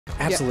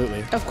Absolutely.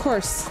 Yeah. Of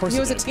course. He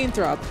was a teen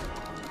throb.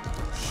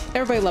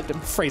 Everybody loved him.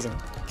 Phrasing.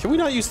 Can we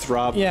not use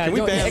throb? Yeah, can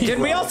we ban Can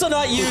we also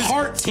not use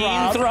Heart teen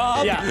throb?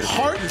 throb? Yeah,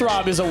 heart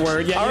throb is a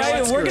word. Yeah, All you know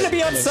right, what? we're Screw gonna it.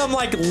 be on some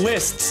like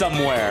list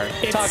somewhere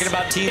talking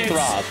about teen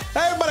throb.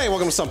 Hey everybody,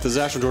 welcome to Stumpt. This is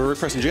Ashton, Rick,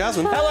 Chris, and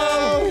Jasmine.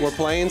 Hello. We're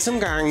playing some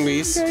Gang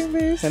Beasts. Gang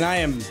Beasts. And I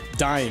am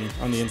dying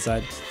on the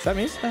inside. Is that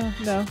me?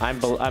 No. I'm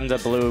the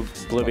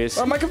blue beast.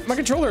 Oh, my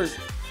controller.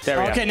 There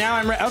we go. Okay, now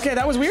I'm okay,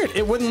 that was weird.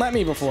 It wouldn't let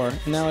me before.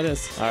 Now it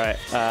is. All right,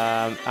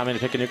 I'm gonna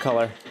pick a new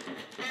color.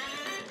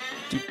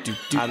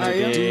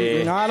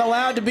 You're not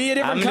allowed to be a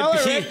different color.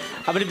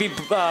 I'm gonna be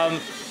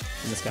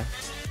This guy.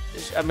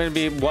 I'm gonna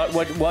be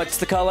what's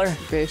the color?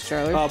 Beige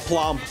Charlie.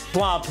 Plomb.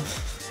 Plomp.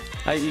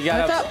 You I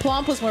gotta. thought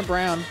Plomp was more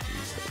brown.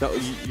 No,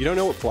 you don't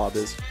know what plomb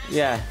is.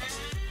 Yeah.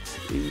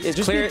 It's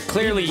Just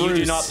clearly be you do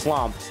Bruce. not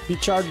plomp. Be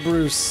Chard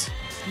Bruce.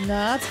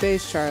 Nah, it's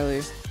Beige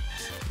Charlie.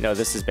 No,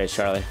 this is beige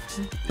Charlie.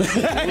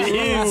 That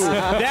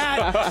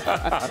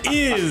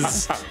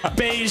is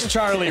Beige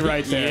Charlie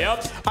right there.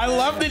 Yep. I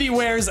love that he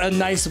wears a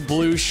nice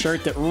blue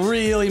shirt that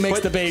really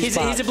makes the beige He's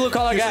pop. a blue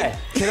collar guy.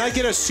 Can I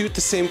get a suit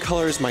the same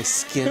color as my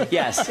skin?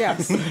 Yes.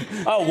 Yes.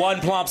 Oh, one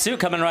plomp suit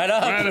coming right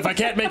up. And if I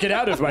can't make it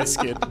out of my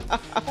skin.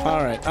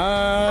 All right.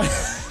 No,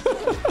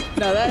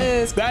 that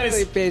is That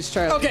is- Beige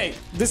Charlie. Okay,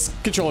 this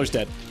controller's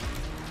dead.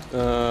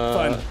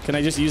 Fun. Can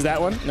I just use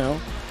that one?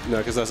 No. No,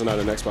 because that's not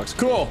an Xbox.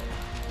 Cool.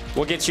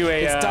 We'll get you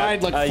a. It's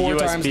died like a 4 USB.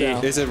 times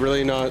now. Is it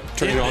really not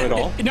turning on at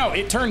all? No,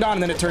 it turned on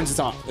and then it turns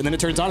off. And then it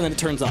turns on and then it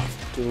turns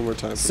off. Do it one more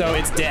time. So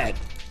it's dead.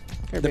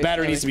 The Beige battery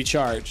Charlie. needs to be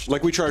charged.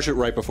 Like we charged it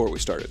right before we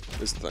started,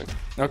 is the thing.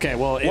 Okay,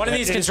 well, One of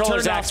these it's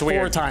controllers turned acts off 4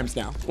 weird. times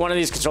now. One of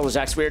these controllers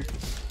acts weird.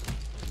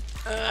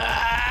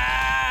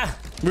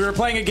 We were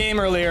playing a game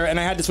earlier, and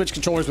I had to switch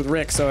controllers with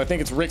Rick, so I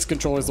think it's Rick's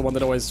controller is the one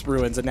that always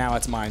ruins, and now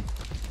it's mine.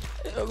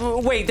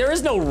 Wait, there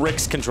is no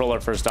Rick's controller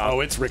first off. Oh,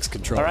 it's Rick's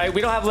controller. All right, we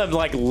don't have them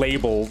like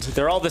labeled.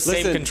 They're all the same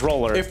Listen,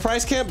 controller. If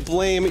Price can't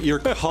blame your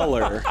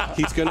color,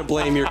 he's gonna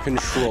blame your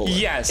controller.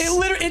 Yes.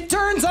 It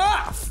turns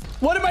off.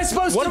 What am I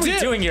supposed What to are do? we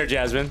doing here,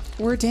 Jasmine?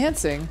 We're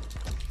dancing.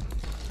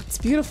 It's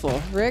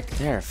beautiful, Rick.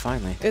 There,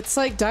 finally. It's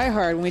like Die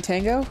Hard when we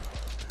tango.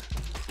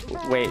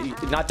 Wait,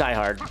 not Die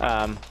Hard.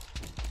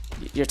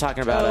 You're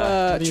talking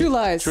about True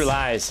Lies. True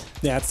Lies.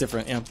 Yeah, it's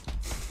different. Yeah.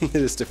 It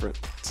is different.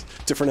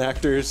 Different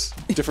actors,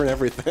 different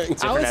everything.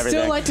 I would everything.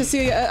 still like to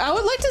see. I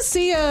would like to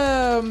see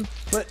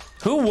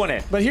Who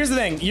wouldn't? But here's the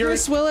thing.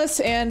 Bruce Willis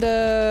and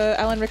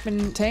Alan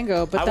Rickman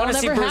tango, but I that'll want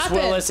to see never Bruce happen.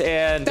 Willis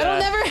and That'll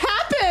never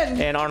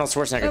happen. and Arnold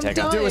Schwarzenegger I'm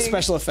tango. done. do it with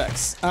special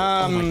effects.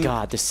 Oh my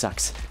God, this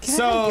sucks.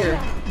 So,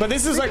 but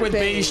this is like with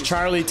Beige. Beige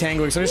Charlie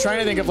tangoing. So I'm just trying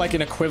to think of like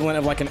an equivalent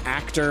of like an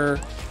actor,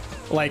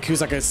 like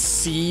who's like a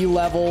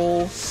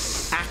C-level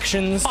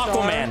action star.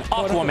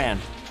 Aquaman.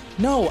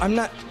 No, I'm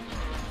not.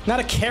 Not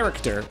a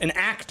character, an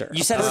actor.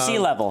 You said sea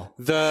level.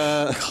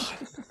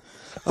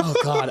 Oh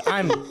God,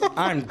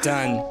 I'm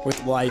done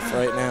with life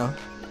right now.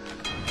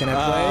 Can I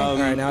play? All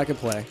right, now I can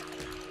play.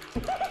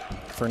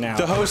 For now.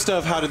 The host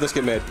of How Did This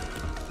Get Made?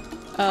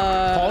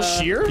 Paul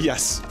Scheer?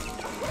 Yes.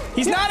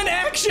 He's not an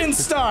action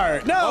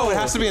star. No. Oh, it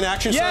has to be an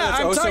action star. Yeah, That's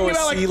I'm also talking a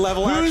about like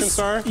C-level action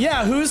star.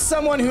 Yeah, who's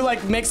someone who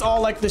like makes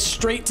all like the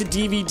straight to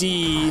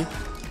DVD.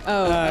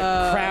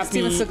 Crappy.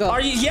 Steven Seagal. Are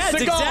you? Yes,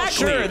 Seagal,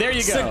 exactly. sure, there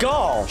you go.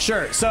 Seagal.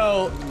 Sure.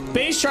 So,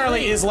 Beige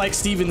Charlie is like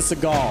Steven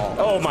Seagal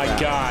Oh my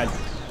God.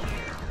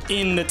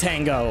 in the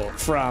tango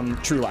from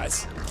True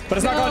Lies. But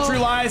it's not No. called True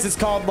Lies, it's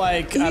called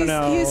like, I don't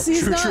know,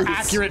 He's True not- Truth.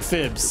 Accurate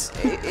Fibs.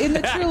 In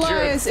the True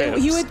Lies,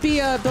 fibs. he would be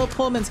Bill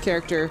Pullman's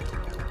character. Do you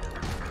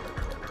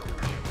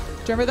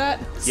remember that?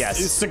 Yes.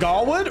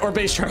 Seagal would or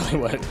Beige Charlie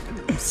would?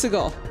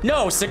 Seagal.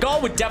 No,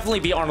 Seagal would definitely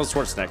be Arnold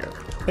Schwarzenegger.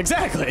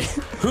 Exactly.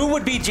 Who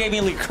would be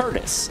Jamie Lee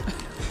Curtis?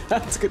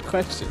 That's a good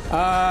question.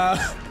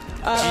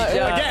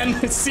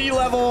 Again,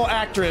 C-level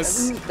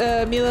actress.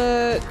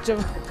 Mila.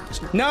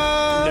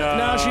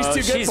 No, she's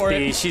too good for B.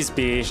 it. She's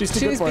B. She's too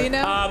good She's for B it.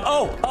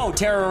 now.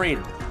 Tara Reid.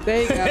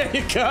 There you go. There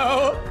you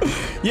go.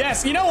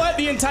 Yes, you know what?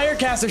 The entire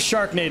cast of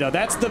Sharknado.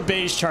 That's the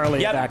Beige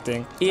Charlie Yep. of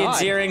acting. Ian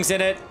God. Ziering's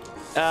in it.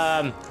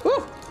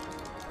 Woo.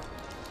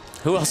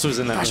 Who else was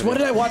in that Gosh, movie? what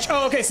did I watch?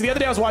 Oh, okay. So the other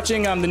day I was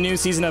watching the new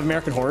season of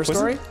American Horror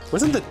Story.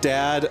 Wasn't the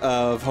dad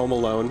of Home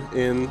Alone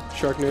in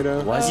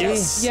Sharknado? Was he?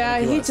 Yes. Yeah,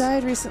 He he was.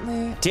 died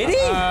recently. Did he?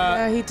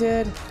 Yeah, he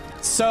did.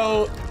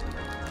 So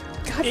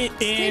God, in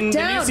stay the new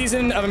down.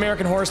 season of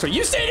American Horror Story,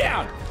 you stay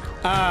down.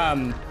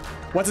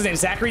 What's his name?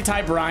 Zachary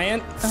Ty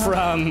Bryant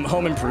from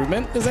Home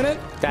Improvement is in it.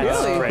 That's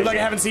Really? crazy. Who, like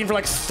I haven't seen for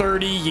like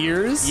 30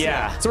 years.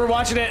 Yeah. So we're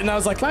watching it, and I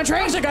was like, "Gosh,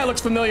 that guy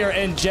looks familiar."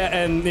 And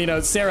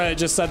Sarah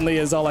just suddenly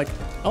is all like,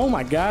 "Oh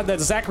my God,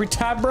 that's Zachary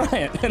Ty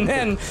Bryant." And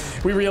then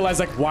we realized,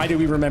 like, why do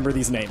we remember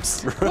these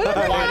names? Whatever Why do we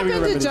happened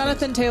remember to these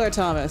Jonathan Taylor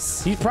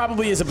Thomas? He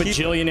probably is a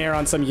bajillionaire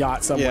on some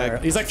yacht somewhere.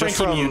 He's like just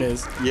Frankie from-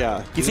 Muniz.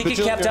 Yeah. You think he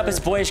kept up his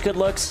boyish good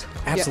looks?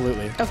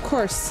 Absolutely. Of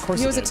course. course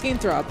He he was a did. teen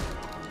throb.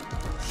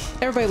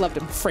 Everybody loved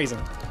him. Phrasing.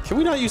 Can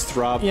we not use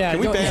throb? Yeah, Can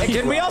we don't- ban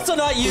Can we also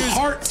not use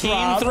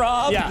Heartthrob.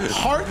 THROB? Yeah,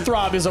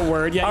 heartthrob is a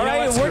word. Yeah. All you know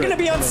right, what? we're Screw gonna it.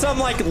 be on some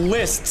like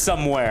list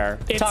somewhere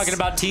talking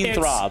about Teen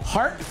THROB.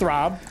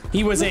 Heartthrob.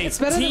 He was a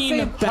better than teen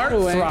saying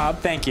Batawang. heartthrob.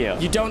 Thank you.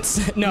 You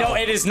don't. No,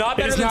 it is not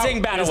better than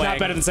saying It is Batawang. not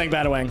better than saying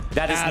Batawang.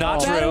 That is at not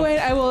all. true. Batawang,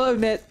 I will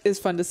admit, is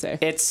fun to say.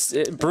 It's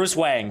Bruce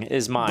Wang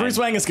is mine. Bruce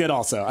Wang is good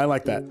also. I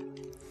like that.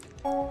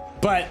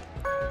 But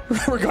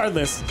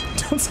regardless,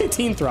 don't say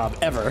Teen Throb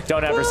ever.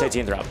 Don't ever say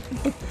Teen THROB.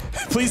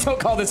 Please don't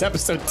call this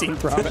episode Teen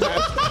Throb.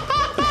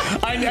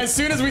 As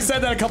soon as we said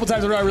that a couple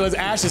times in a row, I realized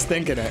Ash is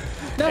thinking it.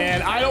 No.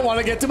 And I don't want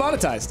to get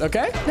demonetized,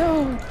 okay?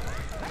 No.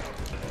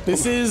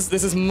 This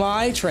is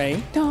my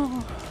train.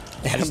 No.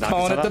 And I'm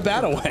calling it the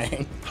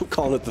Batawang. I'm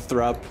calling it the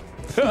throb.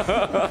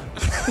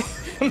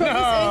 From this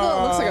angle,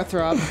 it looks like a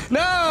throb.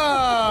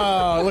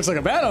 No! It looks like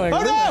a Batawang.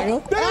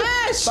 Oh no!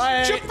 Ash!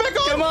 Bye. Jump back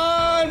on! Come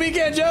on, we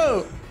can't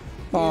joke.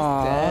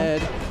 Aw.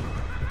 Dead.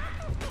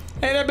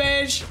 Hey there,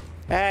 Beige.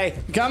 Hey,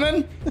 You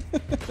coming?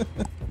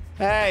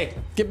 hey,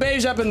 Get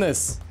Beige up in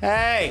this.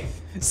 hey!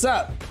 What's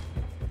up?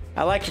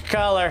 I like your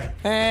color.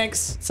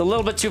 Thanks. It's a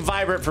little bit too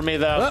vibrant for me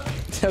though.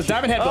 Oh,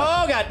 diamond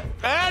headbutt. Oh god!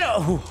 I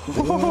don't.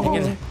 Hang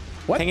in there.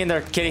 What? Hang in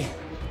there, kitty.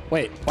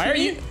 Wait, why are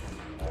you?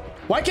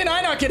 Why can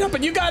I not get up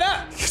and you got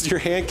up? Because your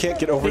hand can't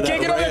get over You that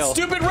can't get over that rail.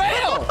 stupid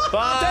rail.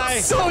 Bye.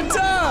 That's so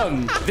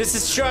dumb. This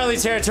is Charlie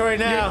territory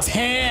now.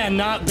 Tan,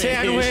 not Beige.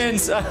 Tan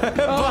wins.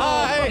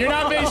 Bye. You're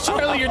not Beige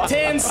Charlie, you're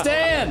Tan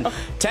Stan.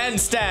 10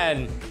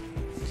 Stan.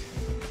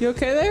 You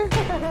okay there?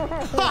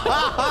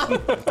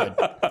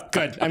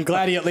 Good. I'm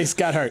glad he at least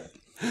got hurt.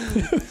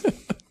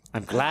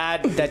 I'm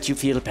glad that you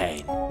feel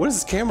pain. What is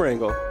this camera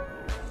angle?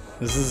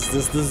 This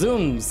is the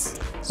zooms.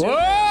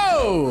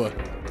 Whoa!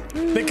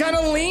 They kind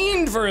of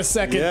leaned for a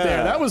second Yeah.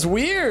 there. That was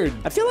weird.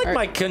 I feel like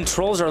my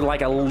controls are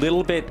like a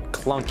little bit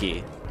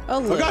clunky A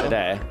little. God.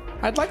 today.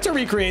 I'd like to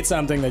recreate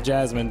something that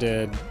Jasmine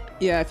did.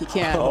 Yeah, if you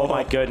can. Oh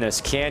my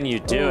goodness, can you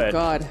do Oh, it?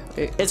 God.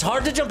 It's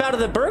hard to jump out of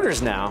the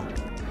burgers now.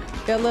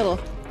 Yeah, a little.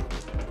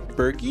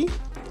 Berkey?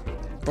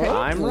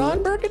 I'm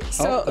Ron Burgundy.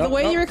 So the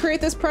way you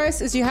recreate this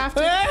price is you have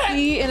to Ah!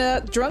 be in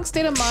a drunk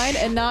state of mind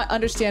and not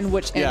understand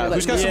which end Yeah, you're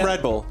who's got letting some go.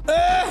 Red Bull?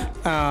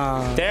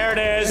 There it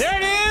is. There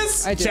it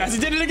is! I did. Jazzy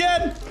did it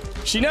again!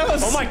 She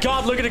knows! Oh my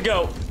god, look at it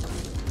go.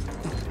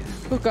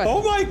 Oh, God.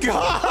 Oh my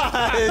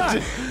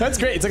god! That's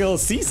great. It's like a little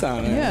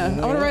seesaw. Yeah,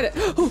 I want to ride it.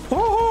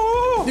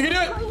 Oh. You can do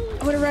it!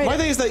 I want to ride My it.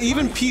 thing is that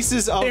even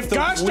pieces of If the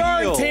gosh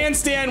darn wheel. Tan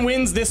Stan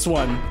wins this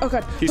one, Oh,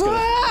 God. He's gonna-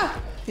 Ah!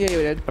 Yeah,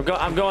 you did.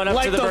 I'm going up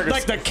like to the burgers.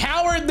 like the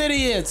coward that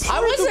he is. I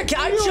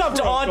jumped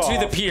broke onto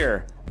the off.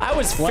 pier. I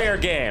was fair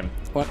game.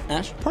 What,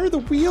 Ash? Part of the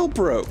wheel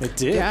broke. It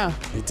did. Yeah.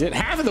 It did.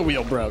 Half of the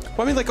wheel broke.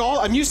 Well, I mean, like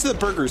I'm used to the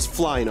burgers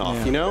flying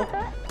off, you know?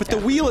 But the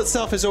wheel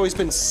itself has always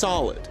been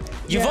solid.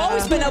 You've Yeah.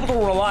 always been able to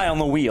rely on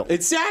the wheel.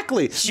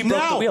 Exactly. She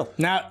broke the wheel.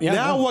 Now, yeah,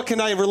 Now no. what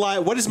can I rely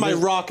on? What is my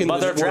rock in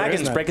Mother this of world?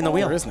 Dragons There is breaking no- the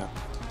wheel. There is no.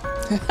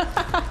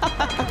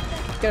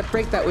 Gotta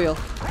break that wheel.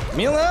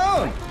 Me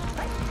alone.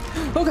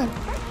 Oh, God.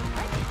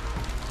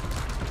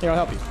 Here, I'll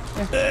help you.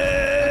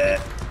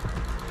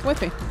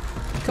 With me.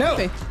 No.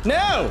 me.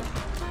 No.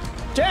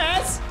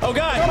 Jazz. Oh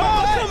god. Come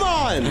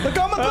on! Look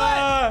on my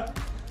butt.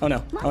 Oh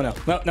no. Oh no.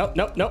 No. No.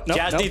 No. No. No.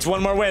 Jazz no. needs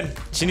one more win.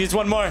 She needs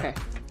one more. Okay.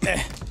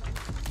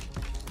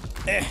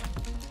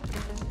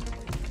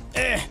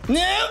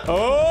 No.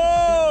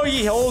 Oh,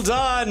 he holds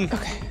on.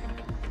 Okay.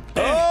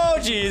 Oh,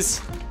 jeez.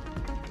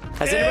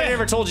 Has anybody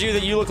ever told you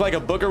that you look like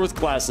a booger with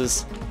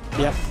glasses?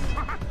 Yep.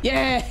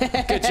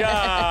 Yeah. Good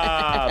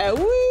job.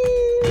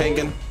 Woo.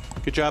 Penguin.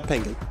 Good job,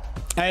 Penguin.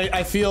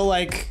 I feel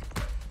like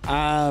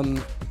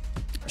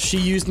she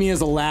used me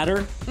as a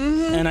ladder,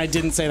 and I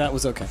didn't say that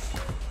was okay.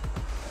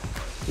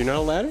 You're not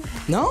a ladder?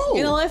 No.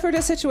 In a life or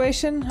death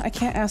situation, I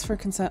can't ask for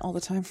consent all the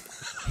time.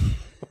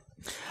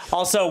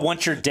 Also,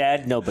 once you're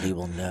dead, nobody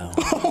will know.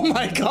 Oh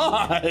my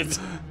god.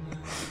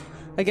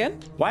 Again?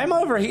 Why am I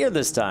over here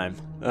this time?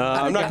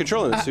 I'm not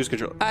controlling this. Who's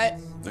controlling? I.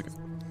 Okay.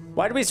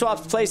 Why did we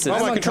swap places? Oh,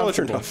 my controller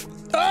turned off.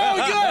 Oh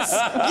yes.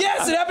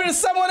 Yes, it happened to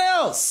someone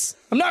else.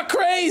 I'm not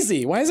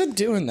crazy. Why is it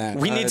doing that?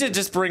 We need to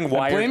just bring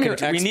wired. blame your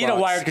We need a Xbox.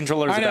 wired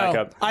controller as I a know.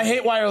 backup. I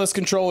hate wireless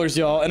controllers,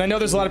 y'all, and I know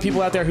there's a lot of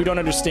people out there who don't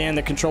understand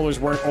that controllers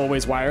weren't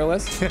always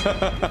wireless.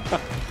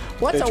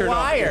 What's They a turn off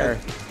wire?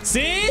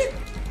 See?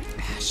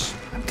 Ash,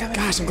 I'm coming.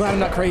 Gosh, I'm glad I'm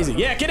not crazy.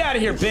 Yeah, get out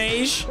of here,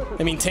 Beige.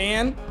 I mean,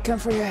 Tan. Come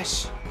for you,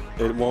 Ash.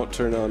 It won't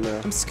turn on now.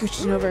 I'm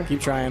scooching over.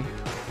 Keep trying.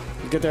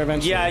 You'll get there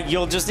eventually. Yeah,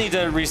 you'll just need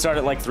to restart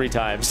it like 3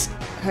 times.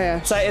 Hi,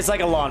 Ash. It's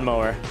like a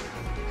lawnmower.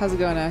 How's it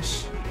going,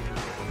 Ash?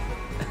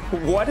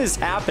 What is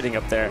happening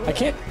up there? I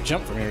can't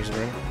jump from here, is it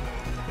right?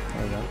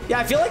 There we go. Yeah,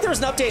 I feel like there was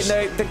an update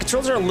and the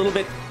controls are a little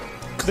bit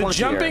The clunkier.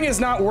 jumping is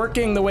not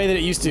working the way that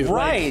it used to.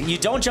 Right, you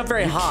don't jump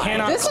very high.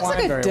 cannot- This looks like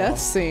climb a very death well.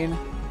 scene.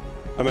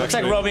 I'm Looks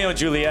like actually, Romeo and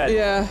Juliet.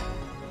 Yeah.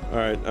 all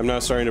right, I'm now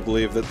starting to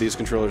believe that these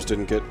controllers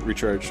didn't get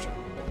recharged.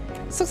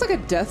 This looks like a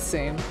death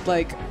scene.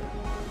 Like,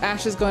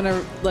 Ash is going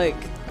to, like,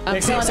 I'm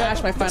telling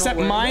Ash my final except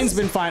words. mine's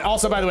been fine.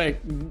 Also, by the way,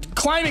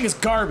 climbing is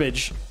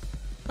garbage.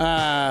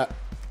 Mine's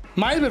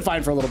been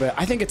fine for a little bit.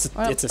 I think it's a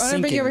I'm gonna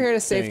sinking bring you over here to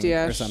safety, thing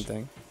or Ash.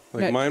 something.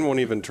 Like No. mine won't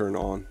even turn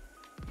on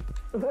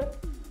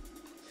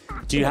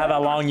Do you have a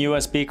long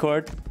USB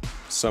cord?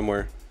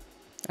 somewhere.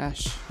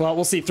 Ash. Well,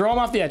 we'll see. Throw him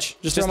off the edge.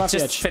 Just throw him off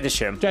the edge.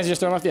 Finish him. Jazzy, just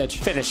throw him off the edge.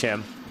 Finish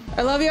him.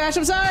 I love you, Ash.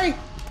 I'm sorry.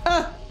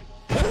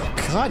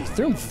 God, you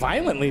threw him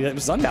violently. That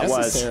was That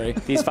unnecessary.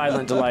 was these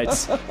violent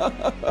delights. All right,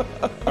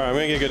 I'm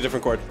gonna get a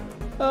different cord.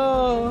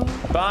 Oh.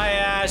 Bye,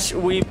 Ash.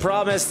 We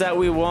promise that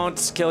we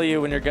won't kill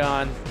you when you're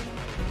gone.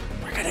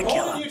 We're gonna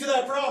kill him. You to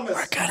that promise.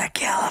 We're gonna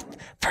kill him.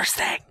 First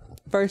thing.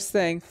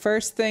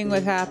 First thing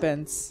what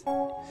happens.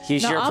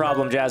 He's No, your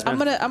problem, Jasmine.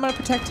 I'm gonna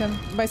protect him.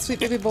 My sweet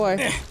baby boy.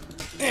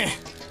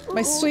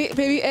 My sweet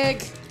baby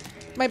egg.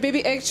 My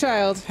baby egg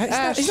child.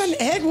 Ash. He's not an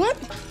egg. What?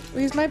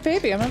 He's my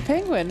baby. I'm a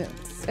penguin.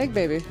 It's egg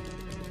baby.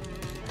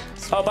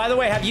 Oh, by the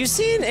way, have you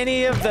seen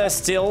any of the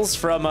stills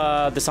from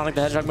the Sonic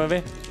the Hedgehog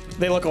movie?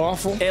 They look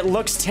awful. It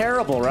looks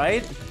terrible,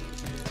 right?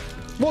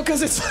 Well,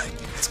 because it's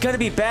It's gonna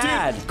be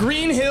bad.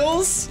 Green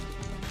Hills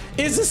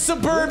is a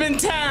suburban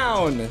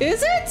town.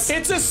 Is it?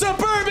 It's a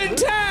suburban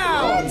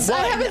town.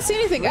 I haven't seen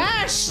anything.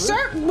 Ash,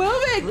 start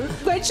moving,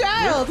 my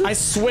child. I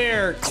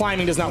swear,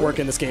 climbing does not work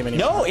in this game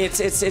anymore. No,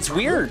 it's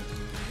weird.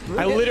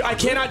 I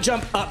cannot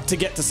jump up to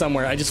get to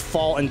somewhere. I just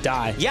fall and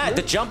die. Yeah,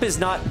 the jump is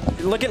not.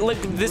 Look.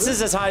 This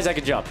is as high as I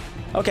can jump.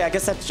 Okay, I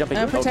guess that's jumping.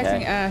 I'm protecting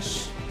okay.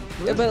 Ash,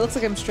 but it looks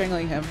like I'm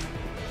strangling him.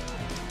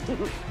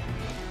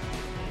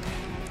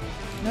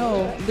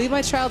 No, leave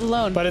my child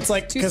alone. But it's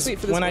like too because sweet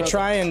for this when I world.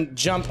 try and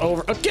jump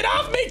over, oh, get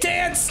off me,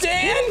 Dan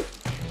Stan!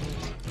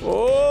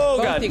 Oh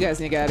Both god. you guys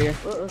need to get out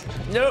of here.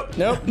 Nope.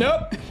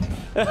 Nope.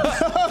 Oh,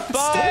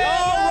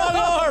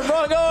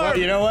 wrong arm. Well,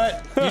 you know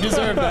what? You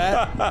deserve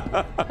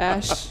that.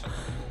 Ash,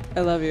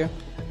 I love you.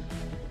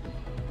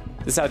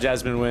 This is how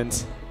Jasmine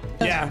wins.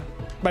 Yeah.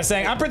 By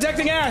saying, I'm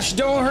protecting Ash.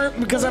 Don't hurt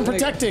because I'm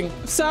protecting.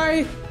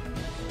 Sorry.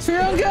 It's for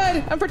your own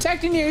good. I'm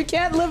protecting you. You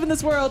can't live in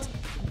this world.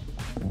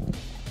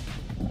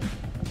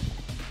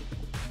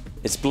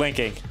 It's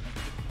blinking.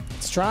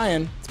 It's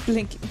trying. It's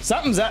blinking.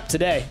 Something's up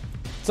today.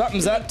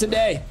 Something's up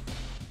today.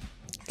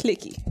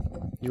 Clicky.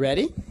 You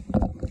ready?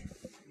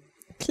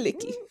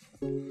 Clicky.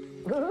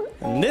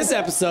 And this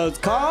episode's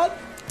called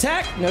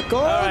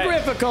Technical right.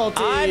 Difficulty.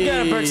 I'm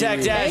gonna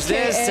protect Ash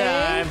this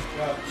AKA time.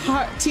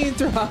 Heart Teen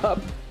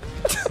Throb.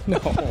 No.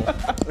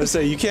 I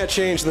say you can't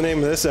change the name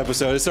of this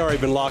episode. It's already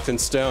been locked in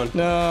stone.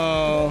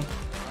 No.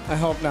 I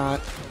hope not.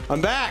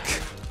 I'm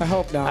back. I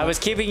hope not. I was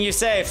keeping you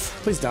safe.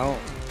 Please don't.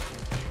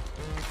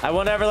 I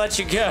won't ever let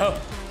you go.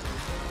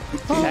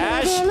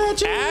 Ash,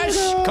 let you Ash,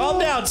 go. calm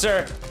down,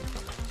 sir.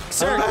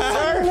 Sir,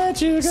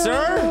 Let you go.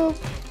 Sir?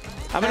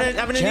 I'm gonna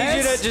need you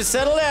Jazz? to just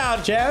settle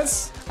down.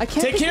 Jazz, I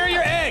can't take care of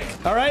your egg.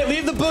 All right,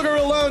 leave the booger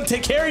alone.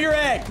 Take care of your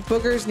egg.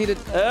 Boogers needed.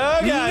 Oh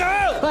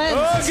god. No.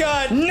 Oh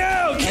god.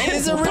 No.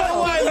 He's a real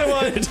wily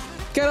one.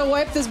 Gotta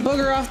wipe this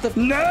booger off the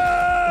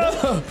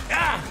No.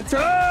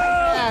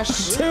 Ash.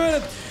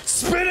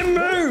 Spinning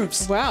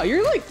moves. Wow,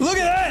 you're like Look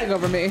at that.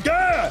 over me.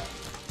 Yeah.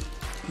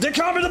 They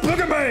call me the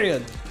Booger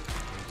Man.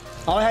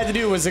 All I had to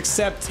do was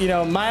accept,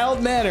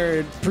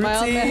 mild-mannered Prootsy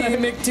Mild-mannered.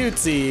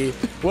 McTootsie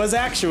was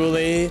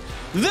actually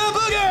the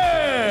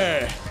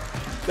Booger.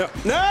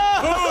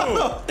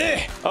 No.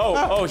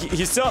 Oh,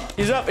 he's up.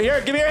 He's up.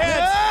 Here, give me your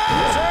hands.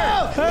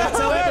 Oh, that's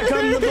how I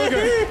become the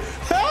Booger.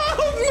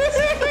 Help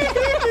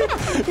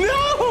me!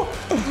 No!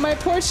 My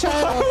poor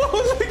child.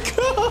 Oh my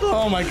god!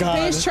 Oh my God.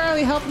 Please,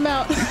 Charlie, help him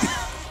out.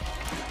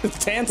 It's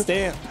Tan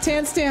Stan.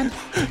 Tan Stan.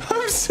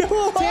 I'm still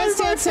alive. Tan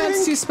Stan I sounds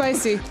think. too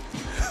spicy.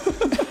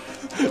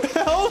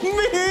 Help me!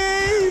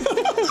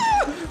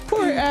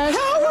 Poor Ash.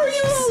 How are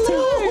you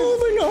still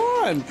holding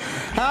on?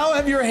 How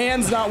have your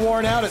hands not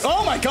worn out?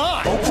 Oh my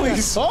God! Oh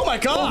please. Oh my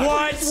God!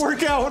 What?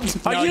 Work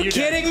out. Are No, you you're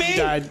kidding dead. me? You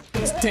died.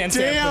 Tan Stan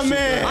Damn pushed you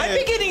it. through. I'm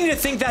beginning to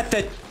think that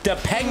the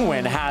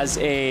penguin has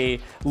a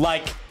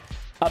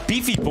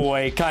beefy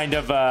boy kind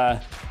of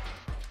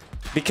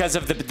because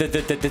of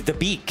the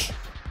beak.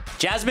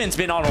 Jasmine's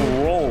been on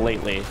a roll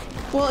lately.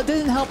 Well, it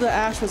didn't help that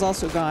Ash was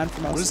also gone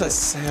for most What does of that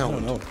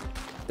sound? No,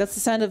 That's the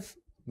sound of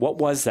What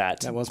was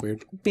that? that was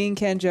weird. Bean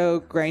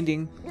Kanjo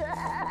grinding.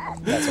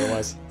 That's what it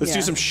was. Let's Yeah.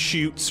 do some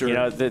shoots or. You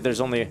know, there's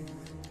only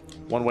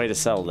one way to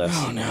sell this.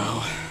 Oh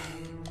no.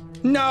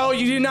 No,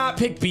 you do not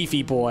pick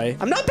Beefy Boy.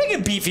 I'm not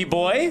picking beefy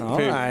boy. All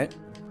right.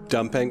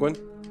 Dumb penguin.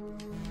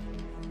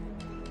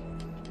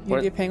 You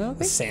need a penguin with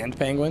me? Sand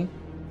penguin.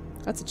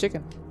 That's a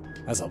chicken.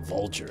 That's a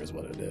vulture, is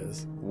what it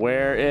is.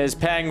 Where is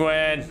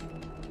penguin?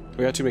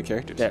 We got too many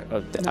characters. There.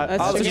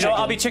 that's chicken.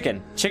 I'll be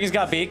chicken. Chicken's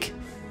got beak.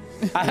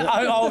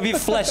 I'll be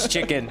flesh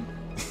chicken.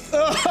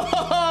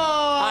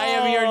 I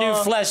am your new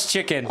flesh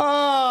chicken.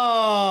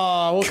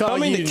 Oh, we'll call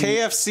Coming you. to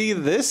KFC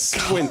this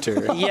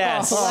winter.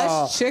 Yes.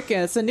 Flesh chicken.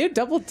 It's a new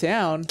double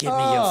down. Give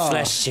me your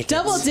flesh chicken.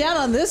 Double down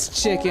on this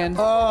chicken.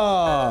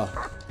 Oh,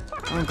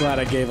 I'm glad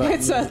I gave up.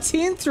 It's a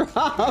teen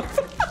throb.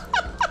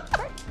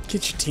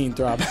 Get your teen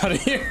throb out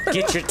of here.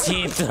 Get your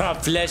teeth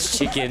off flesh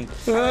chicken.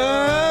 Get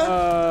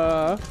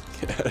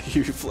out of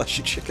here, you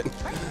fleshy chicken.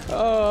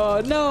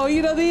 Oh no!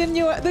 You know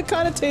the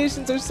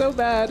connotations are so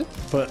bad.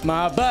 Put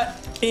my butt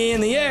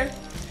in the air.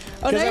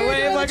 Oh, now you're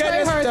doing the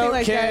try hard thing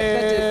like that.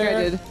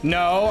 That did.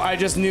 No, I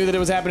just knew that it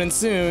was happening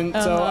soon,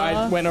 so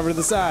I went over to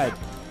the side.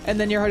 And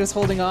then your heart is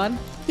holding on?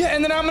 Yeah,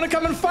 and then I'm gonna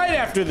come and fight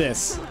after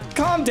this.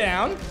 Calm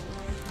down.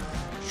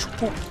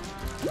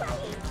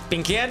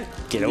 Binkian,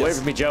 get away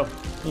from me, Joe.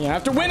 Yeah,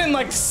 after winning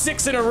like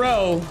 6 in a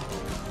row,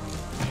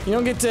 you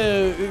don't get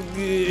to,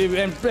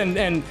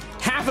 and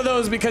half of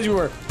those because you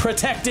were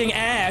protecting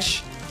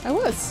Ash. I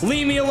was.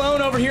 Leave me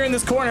alone over here in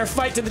this corner,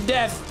 fight to the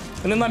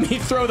death, and then let me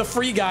throw the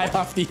free guy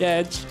off the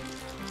edge.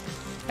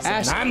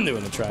 Ash. And I'm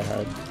doing the try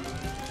hard.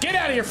 Get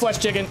out of here, flesh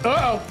chicken.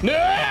 Uh-oh,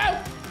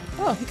 no!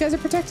 Oh, you guys are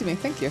protecting me.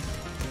 Thank you.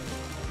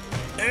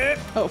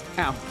 Oh,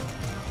 ow.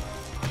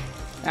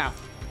 Ow.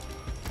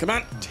 Come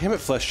on. Damn it,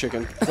 flesh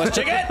chicken. Flesh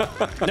chicken.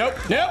 Nope,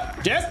 nope,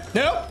 Jess,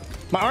 nope.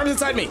 My arm's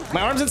inside me.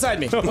 My arm's inside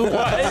me.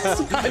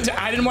 What?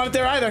 I didn't want it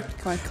there either.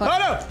 Come on, climb. Oh,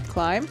 no.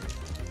 Climb.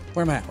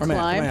 Where am I at? Where am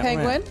I at? Climb,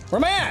 penguin. Where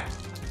am I at?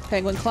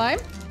 Penguin, climb.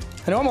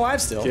 I know I'm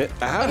alive still. Get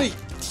out of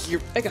here,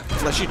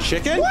 fleshy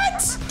chicken.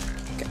 What?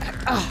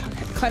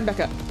 Okay, climb back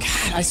up.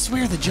 God, I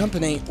swear the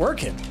jumping ain't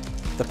working.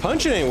 The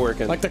punching ain't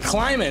working. Like the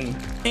climbing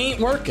ain't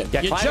working.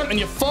 Yeah, you climb. jump and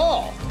you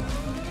fall.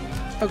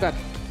 Oh, God.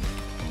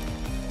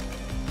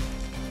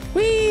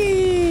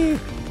 Whee!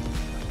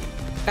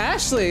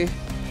 Ashley.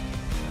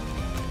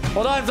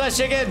 Hold on, flesh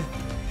chicken.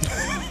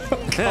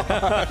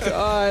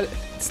 God,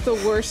 it's the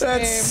worst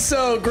That's name.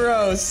 so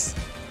gross.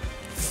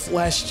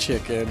 Flesh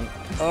chicken.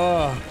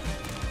 Oh.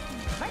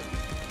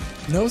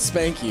 No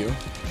spank you.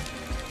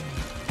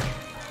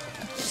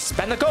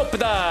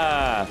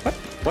 Spanakopita.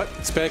 What?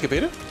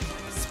 Spanakopita?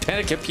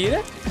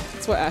 Spanakopita?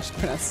 That's what Ash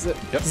pronounces it.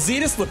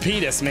 Zetus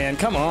Lepidus, man,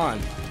 come on.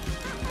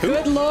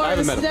 Good lord, haven't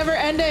this met is him. never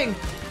ending.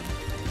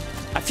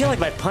 I feel like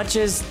my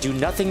punches do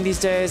nothing these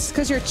days.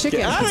 Because you're a chicken.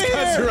 Get out of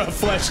Because here! you're a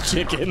flesh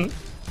chicken.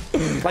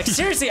 Like,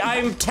 seriously,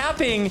 I'm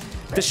tapping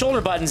the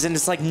shoulder buttons and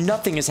it's like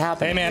nothing is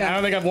happening. Hey, man, Yeah. I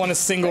don't think I've won a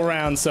single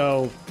round,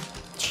 so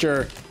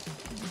sure.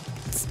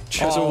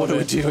 Jasmine, what are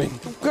we doing?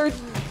 We're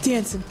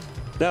dancing.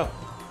 No.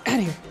 Out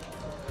of here.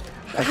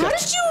 How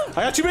did you?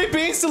 I got too many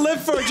beans to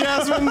live for,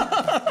 Jasmine.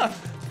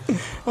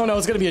 Oh, no,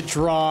 it's going to be a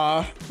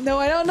draw. No,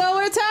 I don't know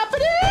what's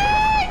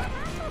happening.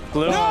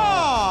 Blue.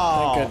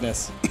 No! Thank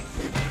goodness.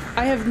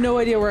 I have no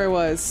idea where I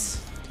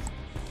was.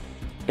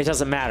 It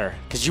doesn't matter,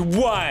 because you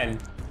won.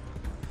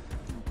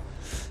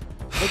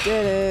 I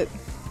did it.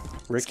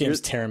 This game's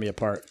tearing me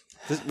apart.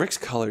 Rick's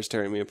color's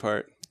tearing me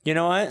apart. You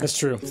know what? That's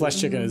true. Flesh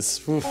chicken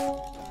is... Oof.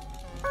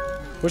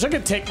 Wish I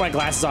could take my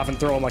glasses off and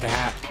throw them like a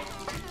hat.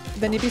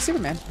 Then you'd be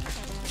Superman.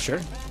 Sure.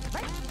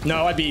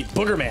 No, I'd be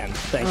Booger Man.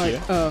 Thank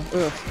you. Oh,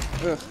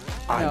 ugh.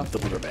 I'm no. the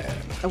Booger Man.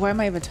 Why am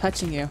I even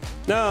touching you?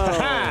 No.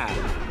 Ha!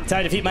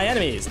 Time to defeat my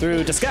enemies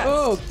through disgust.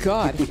 Oh,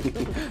 God.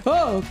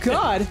 Oh,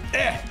 God.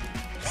 Eh.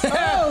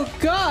 Oh,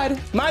 God.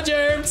 My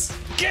germs!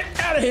 Get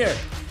out of here!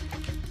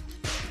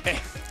 Eh.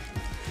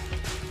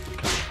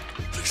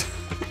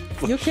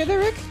 You okay there,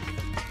 Rick?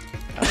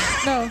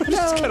 No,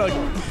 no. Kinda...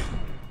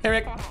 Hey,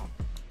 Rick.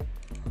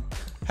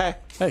 Hey.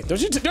 Hey, don't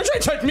try to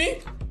touch me!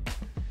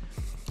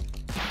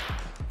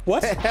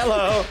 What?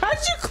 Hello. How'd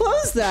you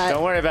close that?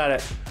 Don't worry about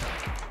it.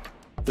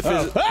 The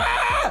phys-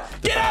 Ah!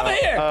 Get out of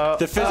here!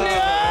 the physical.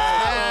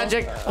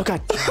 Magic. Oh,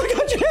 God. I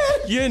got your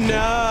head! You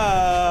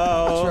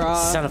know. Draw.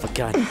 Son of a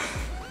gun.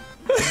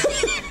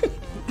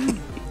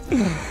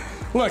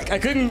 Look, I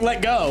couldn't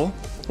let go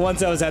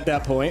once I was at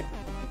that point.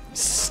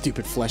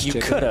 Stupid flesh You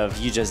chicken. could have.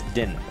 You just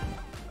didn't.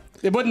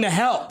 It wouldn't have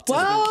helped. is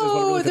what it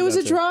Whoa, really there was a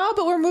comes down to. draw,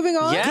 but we're moving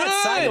on. Yeah. Good!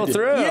 Cycle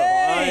through.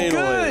 Yay,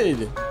 Finally.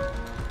 good!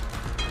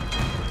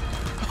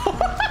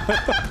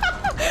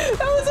 That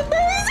was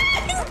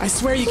amazing. I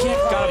swear you can't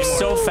climb God, I'm anymore.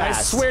 so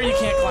fast. I swear you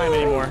can't climb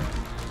anymore.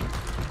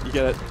 You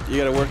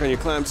gotta work on your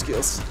climb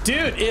skills.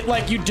 Dude, it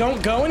like you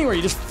don't go anywhere,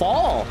 you just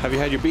fall. Have you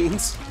had your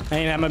beans? I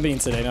ain't had my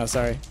beans today, no,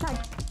 sorry.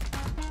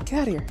 Get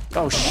out of here.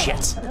 Oh,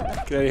 shit. Get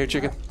out of here,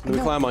 chicken. Let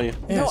me climb on you.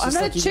 Yeah, No, it's I'm just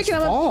not like a you just chicken.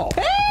 I'm fall.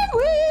 a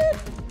penguin.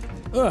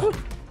 Ugh.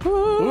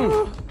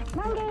 Ooh.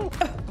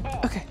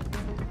 Okay.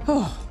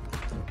 Oh.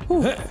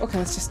 Ooh. Okay,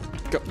 let's just.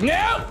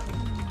 No!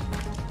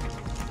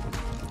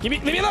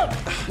 Leave me alone!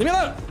 Leave me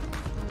alone!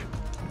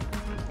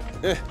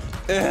 See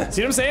what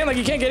I'm saying? Like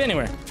you can't get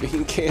anywhere.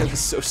 Bean can is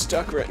so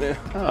stuck right now.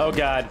 Oh,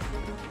 God.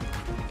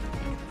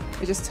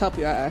 I just help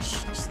you,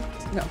 Ash. Just,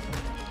 no.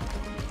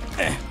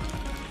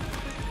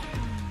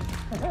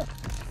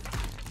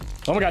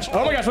 Oh my gosh,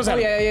 what's Oh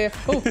happening? yeah.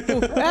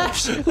 Oh,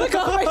 Ash, look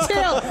off my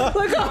tail!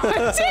 Look off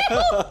my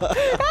tail!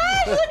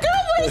 Ash, look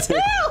off my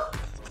tail!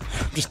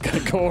 I'm just gonna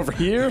go over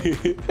here.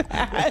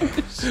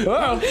 Ash,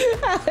 Uh-oh.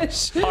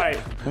 Ash, All right.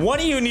 One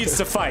of you needs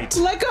to fight.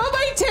 let go of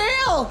my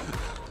tail!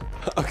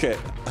 Okay,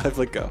 I've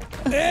let go.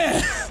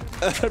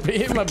 I'd be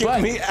hitting my Get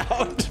butt. me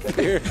out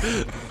here.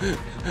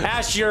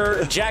 Ash,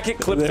 your jacket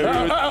clipped There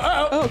through. we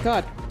go. Oh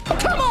God.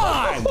 Come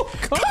on!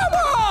 Come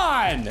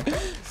on!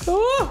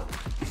 Oh,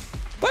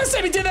 Last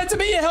time you did that to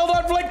me, you held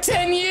on for like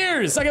 10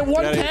 years. I got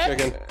one Get out of peck.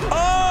 here, chicken.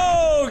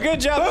 Oh, good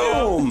job.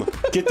 Joe. Boom!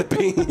 Get the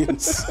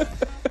beans.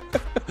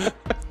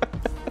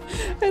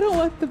 I don't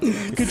want the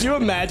beans. Could you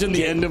imagine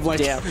the end of like,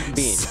 damn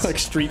beans. like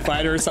Street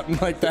Fighter or something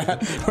like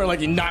that, where like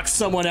he knocks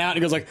someone out and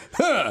he goes like,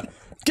 "Huh,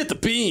 get the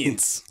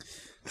beans."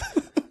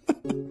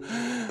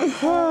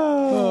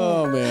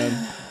 Oh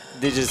man.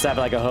 They just have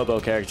like a hobo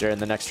character in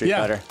the next Street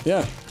Fighter.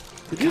 Yeah.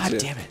 God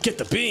damn it. Get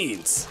the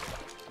beans.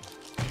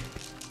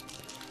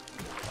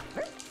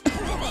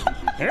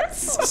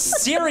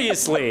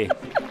 Seriously.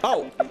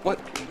 Oh, what?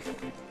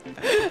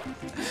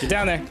 Get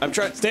down there. I'm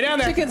trying. Stay down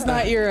there. Chicken's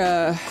not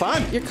your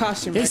Climb. your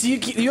costume. Yeah, so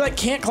you like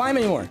can't climb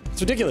anymore.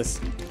 It's ridiculous.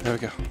 There we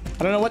go.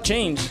 I don't know what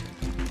changed.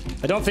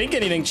 I don't think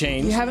anything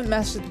changed. You haven't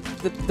mastered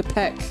the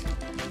peck.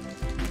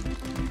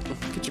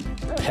 Get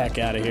your peck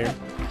out of here.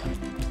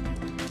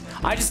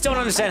 I just don't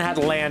understand how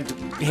to land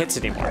hits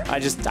anymore. I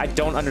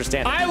don't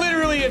understand. I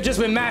literally have just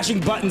been mashing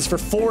buttons for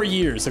 4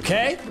 years,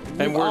 okay?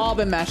 And We've all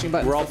been mashing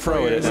buttons. we're all for pro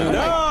 4 at it years. now. Oh my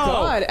No!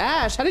 God,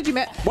 Ash, how did you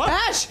What?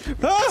 Ash!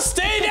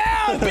 Stay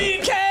down,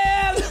 bean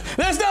can!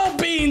 There's no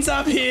beans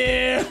up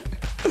here!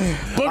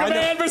 Booger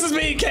Man versus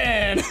bean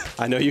can!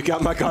 I know you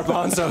got my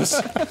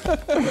garbanzos.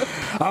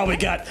 Oh, we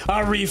got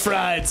our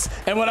refrieds.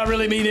 And what I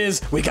really mean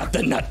is, we got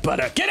the nut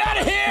butter. Get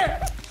out of here!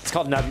 It's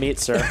called nut meat,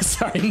 sir.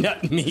 Sorry,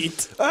 nut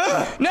meat.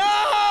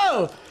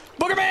 No!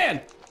 Booger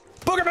Man!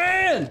 Booger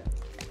Man!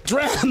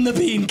 Drown the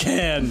bean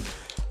can!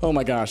 Oh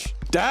my gosh.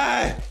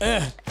 Die.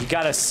 You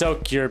gotta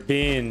soak your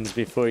beans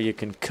before you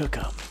can cook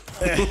them.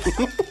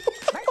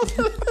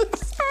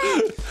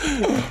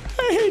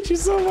 I hate you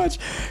so much.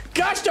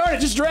 Gosh darn it,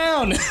 just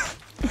drown.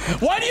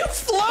 Why do you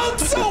float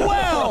so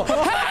well?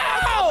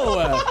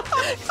 How?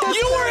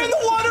 You were in the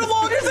water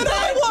longer than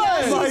I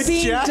was. My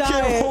Bean jacket.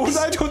 diet. Oh,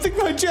 I don't think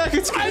my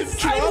jacket's gonna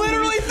drop I me.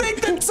 literally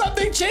think that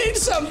something changed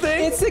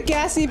something. It's the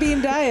gassy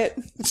bean diet.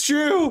 It's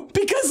true.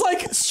 Because,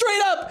 like,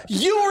 straight up,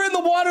 you were in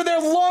the water there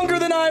longer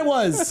than I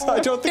was. I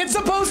don't think. It's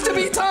supposed to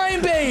be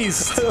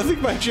time-based. I don't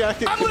think my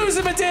jacket. I'm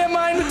losing my damn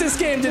mind with this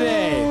game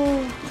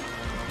today.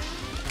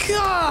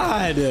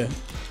 God.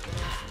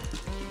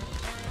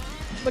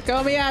 Look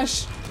at me,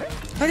 Ash.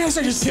 I gotta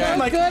start just picking,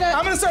 like, good at-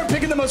 I'm gonna start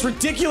picking the most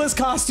ridiculous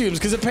costumes,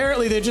 because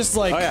apparently they're just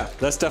like, Oh yeah,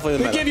 that's definitely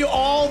the they meta. give you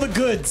all the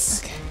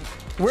goods.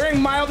 Wearing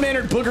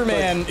mild-mannered Booger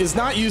Man is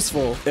not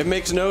useful. It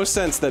makes no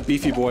sense that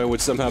Beefy Boy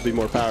would somehow be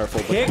more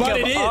powerful. But But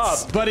him it is.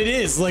 up. But it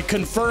is, like,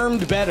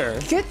 confirmed better.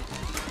 Get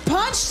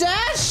punched,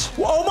 Ash.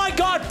 Oh my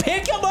God,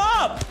 pick him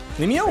up!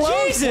 Leave me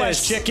alone, Jesus.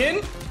 flesh chicken.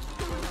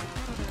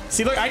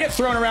 See, look, I get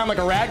thrown around like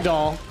a rag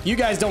doll. You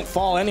guys don't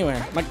fall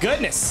anywhere. My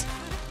goodness.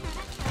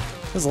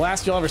 This is the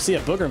last you'll ever see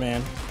of Booger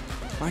Man.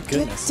 My Get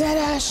goodness. dead,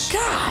 Ash.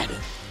 God.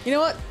 You know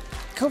what?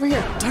 Go over here.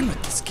 I'm done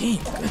with this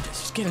game. Goodness,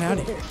 just getting out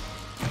of here.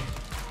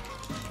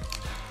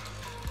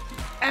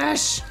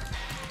 Ash,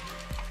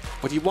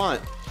 what do you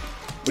want?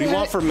 What do you Dad.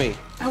 want from me?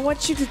 I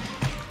want you to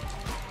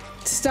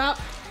stop.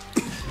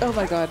 Oh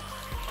my God.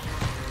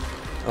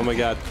 Oh my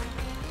God.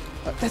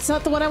 That's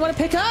not the one I want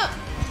to pick up.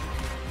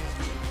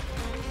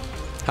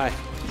 Hi.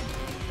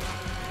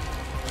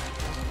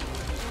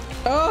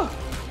 Oh,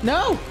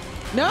 no.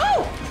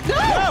 No.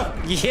 No.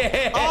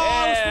 Yeah! Oh,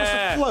 I was supposed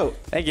to float.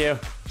 Thank you.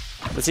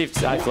 Let's see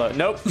if I float.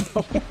 Nope.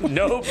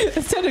 Nope.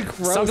 That sounded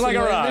gross. Sunk like a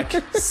when you rock.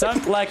 went there.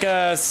 Sunk like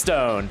a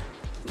stone.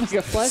 Like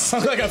a flesh.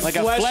 Sounds like a Like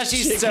a flesh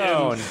fleshy chicken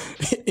stone.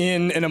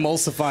 in an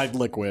emulsified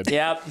liquid.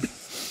 Yep.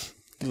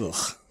 Ugh.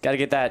 Gotta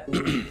get that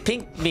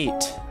pink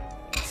meat.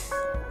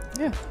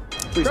 Yeah.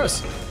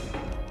 Gross.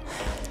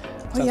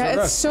 Oh, yeah, real it's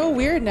gross. so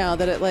weird now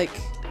that it like.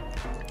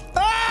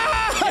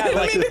 Ah! I didn't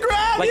like- mean to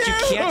grab like you. you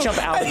can't jump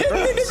out I of the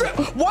didn't mean to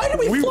grab. Why did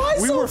we fly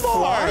we so were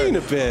far? flying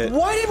a bit.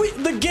 Why did we?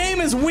 The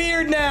game is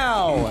weird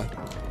now.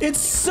 It's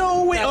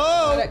so weird.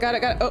 Oh. Got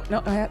it. Oh no,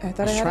 I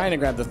thought I had Trying it. to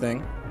grab the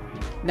thing.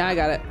 Now I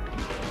got it.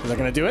 Is that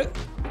gonna do it?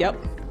 Yep.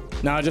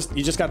 No,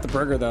 you just got the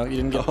burger though. You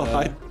didn't get Oh,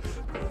 the.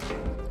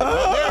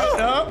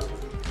 Oh.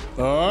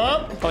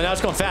 Oh, now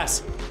it's going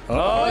fast.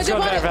 Oh, it's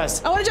going very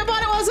fast. I want to jump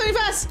on it while it's going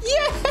fast.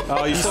 Yeah.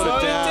 Oh, you slowed Slow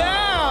it it down.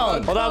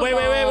 down. Hold on, wait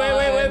for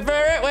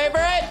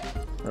it.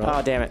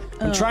 Oh, damn it.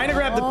 I'm trying to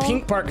grab the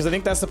pink part because I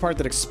think that's the part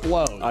that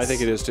explodes. I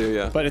think it is too.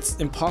 Yeah. But it's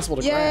impossible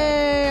to grab.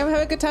 Yay! I'm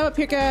having a good time up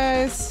here,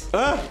 guys.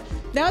 Ah!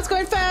 Now it's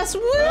going fast.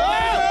 Woo!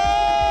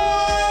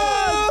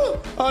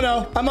 Oh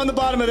no, I'm on the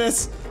bottom of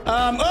this.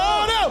 Oh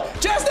no,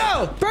 Jess,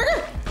 no!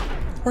 Burger.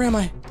 Where am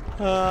I?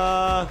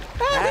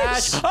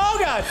 Ash. Oh,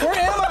 God. Where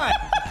am I?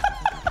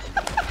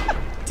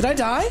 Did I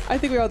die? I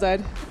think we all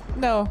died.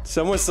 No,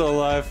 Someone's still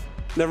alive.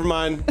 Never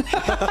mind.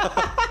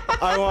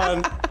 I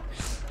won.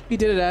 you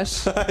did it,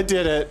 Ash. I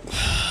did it.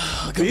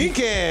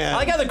 Beacon. I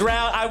like how the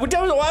ground, I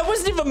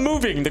wasn't even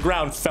moving. The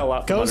ground fell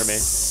out from Go under me.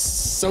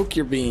 soak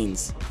your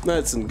beans.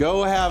 Listen,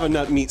 go have a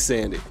nut meat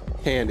sandy.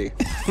 Handy.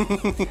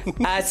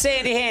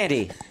 Sandy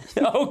handy.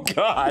 Oh,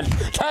 God.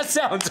 That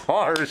sounds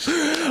harsh. All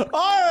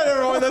right,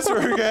 everyone. That's where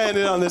we're going to end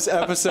it on this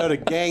episode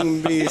of Gang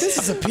Beasts. This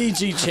is a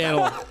PG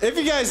channel. If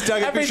you guys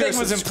dug it, be sure Everything to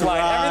was subscribe.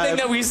 implied. Everything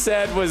that we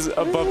said was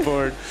above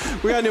board.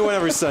 We got a new one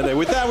every Sunday.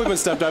 With that, we've been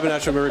Stumpt. I've been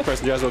Astro. Rick,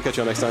 Preston, Jazz. We'll catch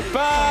you all next time.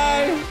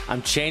 Bye.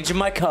 I'm changing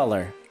my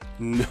color.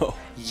 No.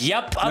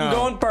 Yep, I'm No.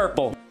 going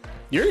purple.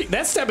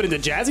 That's stepping into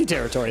jazzy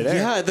territory there.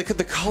 Yeah, the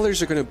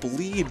colors are gonna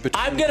bleed.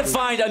 I'm gonna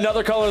find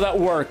another color that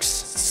works.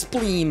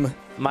 Spleam.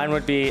 Mine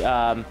would be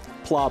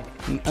Plob.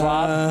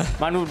 Plob.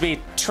 Mine would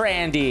be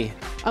Trandy.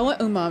 I want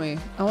umami.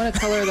 I want a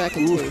color that I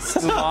can taste.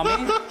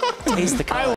 Umami. Taste the color.